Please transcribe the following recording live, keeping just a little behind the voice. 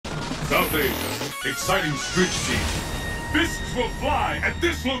South Asia. Exciting street scene. Fists will fly at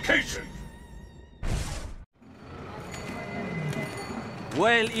this location.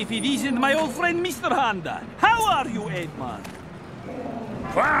 Well, if it isn't my old friend Mr. Honda. How are you, Edmund?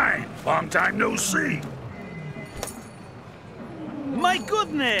 Fine. Long time no see. My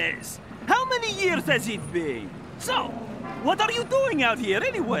goodness! How many years has it been? So, what are you doing out here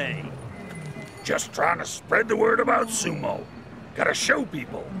anyway? Just trying to spread the word about sumo. Gotta show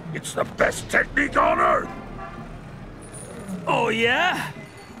people it's the best technique on earth. Oh yeah?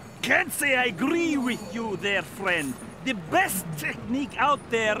 Can't say I agree with you there, friend. The best technique out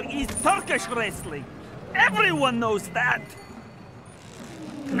there is Turkish wrestling. Everyone knows that.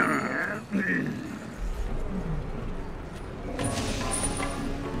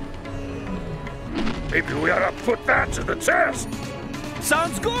 Maybe we ought to put that to the test.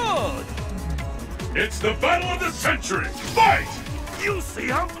 Sounds good! It's the battle of the century! Fight! You'll see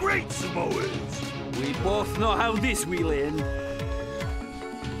how great sumo is. We both know how this will end.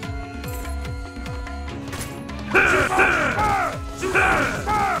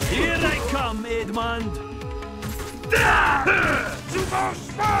 Here I come, Edmund. Sumo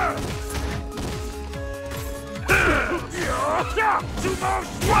spur! Sumo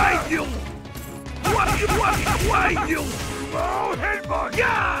spur! You! What you? Sumo headbutt!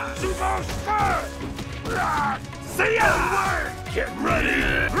 Yeah! Sumo spur! Say a word! Get ready!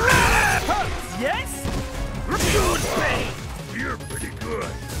 Ready! Yes? Good pain! You're pretty good.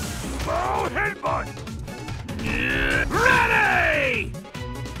 Sumo headbutt! Ready!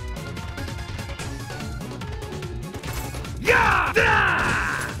 Yeah! Da!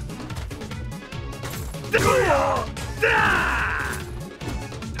 Da!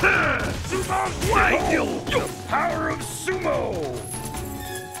 Sumo Wagyu! The power of sumo!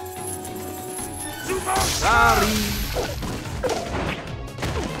 Sumo Sorry.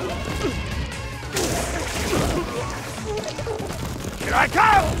 Here I go!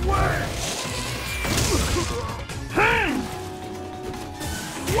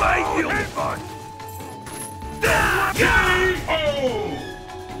 Wagyu! Headbutt! K.O.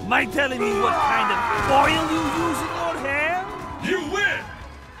 Mind telling me what kind of oil you using